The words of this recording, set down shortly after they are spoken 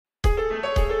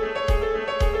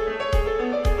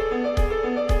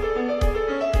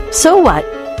So What?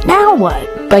 Now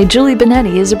What? By Julie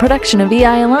Benetti is a production of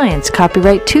EI Alliance,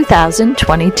 copyright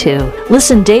 2022.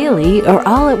 Listen daily or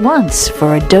all at once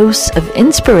for a dose of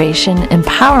inspiration,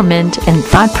 empowerment, and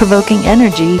thought-provoking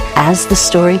energy as the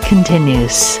story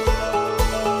continues.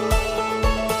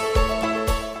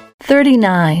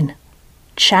 39.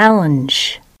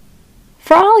 Challenge.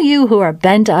 For all you who are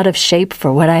bent out of shape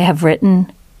for what I have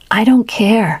written, I don't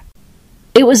care.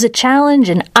 It was a challenge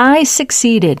and I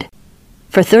succeeded.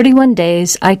 For 31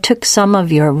 days, I took some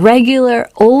of your regular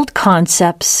old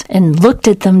concepts and looked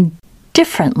at them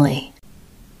differently.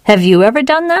 Have you ever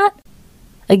done that?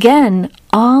 Again,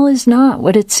 all is not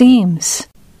what it seems.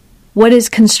 What is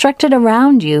constructed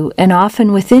around you and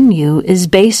often within you is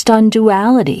based on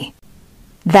duality.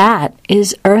 That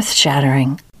is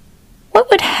earth-shattering. What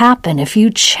would happen if you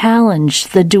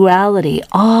challenged the duality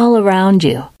all around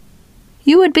you?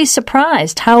 You would be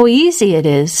surprised how easy it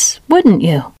is, wouldn't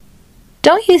you?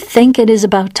 Don't you think it is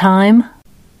about time?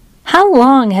 How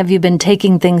long have you been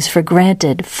taking things for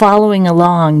granted, following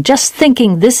along, just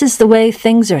thinking this is the way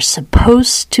things are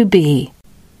supposed to be?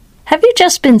 Have you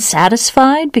just been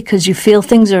satisfied because you feel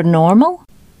things are normal?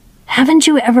 Haven't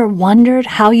you ever wondered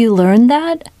how you learned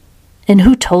that? And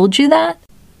who told you that?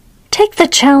 Take the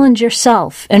challenge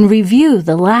yourself and review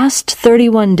the last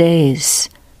 31 days.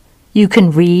 You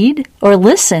can read or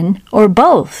listen or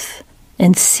both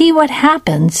and see what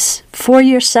happens for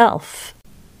yourself.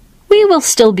 We will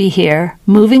still be here,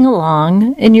 moving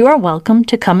along, and you are welcome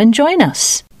to come and join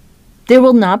us. There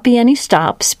will not be any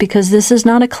stops because this is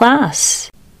not a class.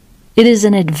 It is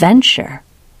an adventure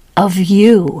of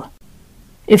you.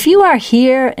 If you are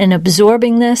here and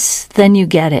absorbing this, then you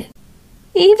get it.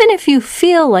 Even if you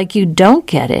feel like you don't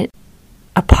get it,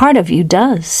 a part of you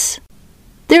does.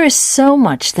 There is so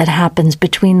much that happens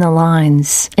between the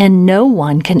lines, and no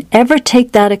one can ever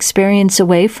take that experience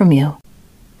away from you.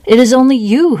 It is only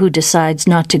you who decides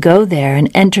not to go there and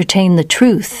entertain the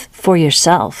truth for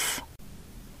yourself.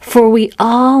 For we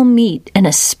all meet in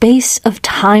a space of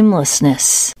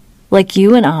timelessness, like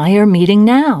you and I are meeting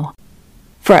now.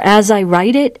 For as I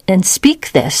write it and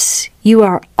speak this, you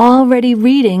are already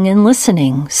reading and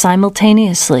listening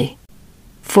simultaneously.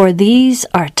 For these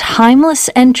are timeless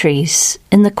entries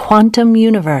in the quantum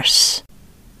universe.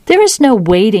 There is no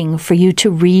waiting for you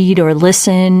to read or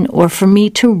listen or for me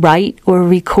to write or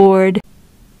record.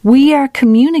 We are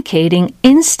communicating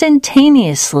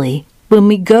instantaneously when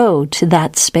we go to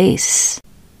that space.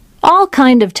 All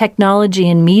kind of technology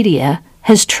and media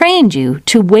has trained you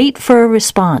to wait for a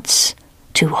response,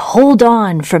 to hold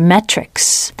on for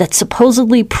metrics that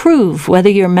supposedly prove whether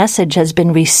your message has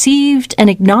been received and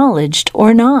acknowledged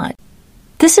or not.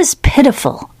 This is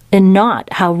pitiful and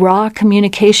not how raw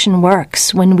communication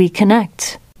works when we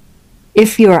connect.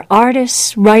 If your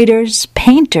artists, writers,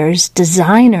 painters,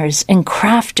 designers, and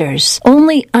crafters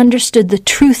only understood the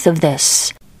truth of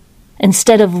this,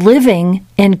 instead of living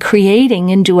and creating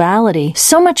in duality,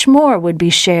 so much more would be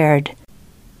shared,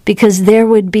 because there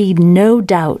would be no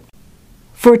doubt.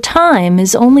 For time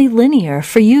is only linear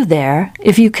for you there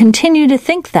if you continue to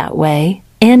think that way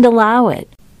and allow it.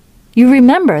 You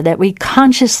remember that we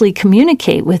consciously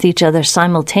communicate with each other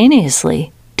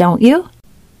simultaneously, don't you?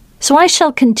 So I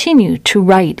shall continue to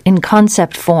write in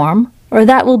concept form, or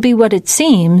that will be what it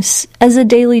seems, as a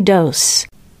daily dose.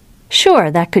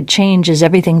 Sure, that could change as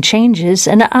everything changes,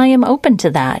 and I am open to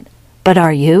that. But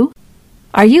are you?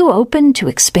 Are you open to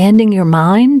expanding your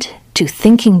mind, to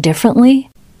thinking differently?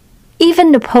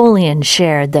 Even Napoleon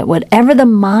shared that whatever the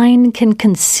mind can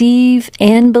conceive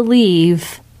and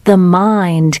believe, the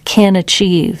mind can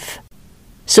achieve.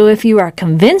 So if you are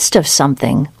convinced of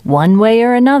something, one way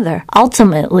or another,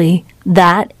 ultimately,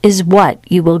 that is what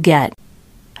you will get.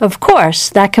 Of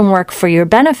course, that can work for your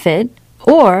benefit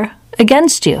or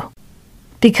against you,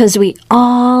 because we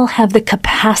all have the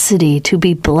capacity to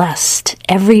be blessed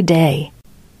every day.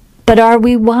 But are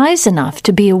we wise enough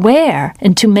to be aware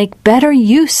and to make better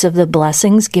use of the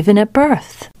blessings given at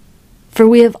birth? For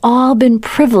we have all been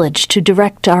privileged to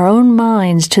direct our own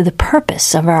minds to the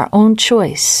purpose of our own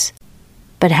choice.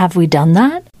 But have we done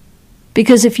that?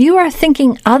 Because if you are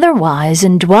thinking otherwise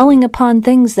and dwelling upon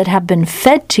things that have been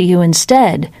fed to you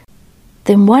instead,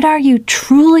 then what are you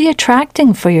truly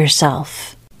attracting for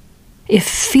yourself? If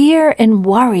fear and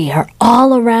worry are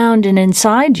all around and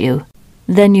inside you,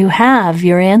 then you have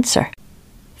your answer.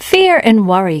 Fear and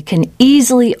worry can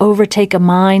easily overtake a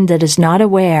mind that is not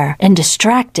aware and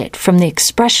distract it from the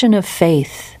expression of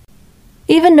faith.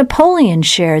 Even Napoleon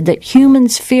shared that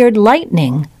humans feared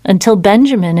lightning until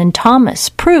Benjamin and Thomas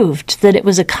proved that it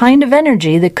was a kind of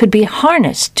energy that could be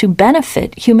harnessed to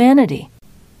benefit humanity.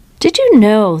 Did you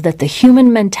know that the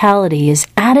human mentality is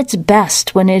at its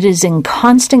best when it is in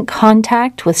constant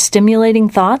contact with stimulating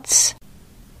thoughts?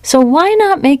 So why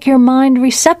not make your mind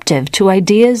receptive to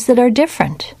ideas that are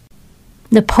different?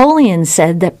 Napoleon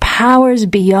said that powers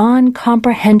beyond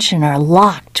comprehension are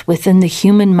locked within the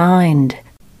human mind.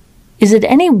 Is it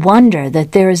any wonder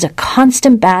that there is a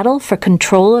constant battle for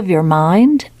control of your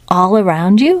mind all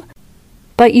around you?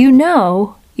 But you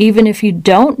know, even if you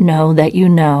don't know,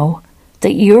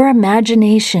 that your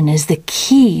imagination is the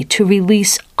key to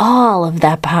release all of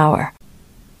that power.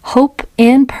 Hope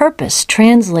and purpose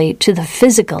translate to the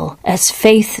physical as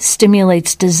faith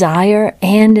stimulates desire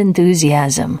and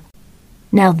enthusiasm.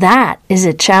 Now that is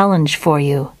a challenge for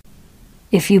you.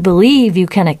 If you believe you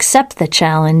can accept the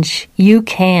challenge, you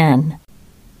can.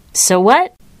 So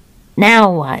what?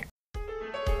 Now what?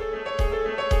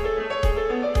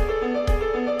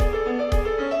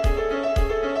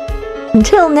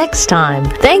 Until next time,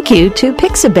 thank you to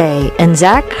Pixabay and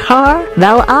Zakhar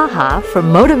Valaha for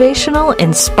motivational,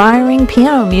 inspiring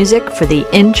piano music for the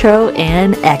intro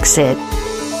and exit.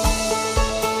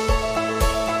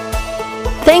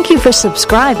 Thank you for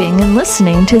subscribing and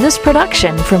listening to this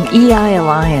production from EI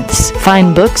Alliance.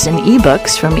 Find books and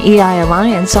ebooks from EI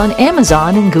Alliance on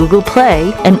Amazon and Google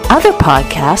Play, and other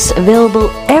podcasts available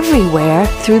everywhere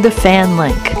through the fan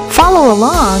link. Follow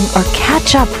along or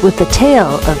catch up with the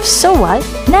tale of So What,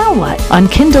 Now What on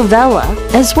Kindle Vella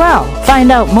as well.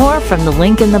 Find out more from the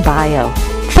link in the bio.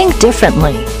 Think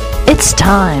differently. It's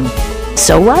time.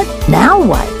 So what? Now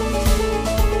what?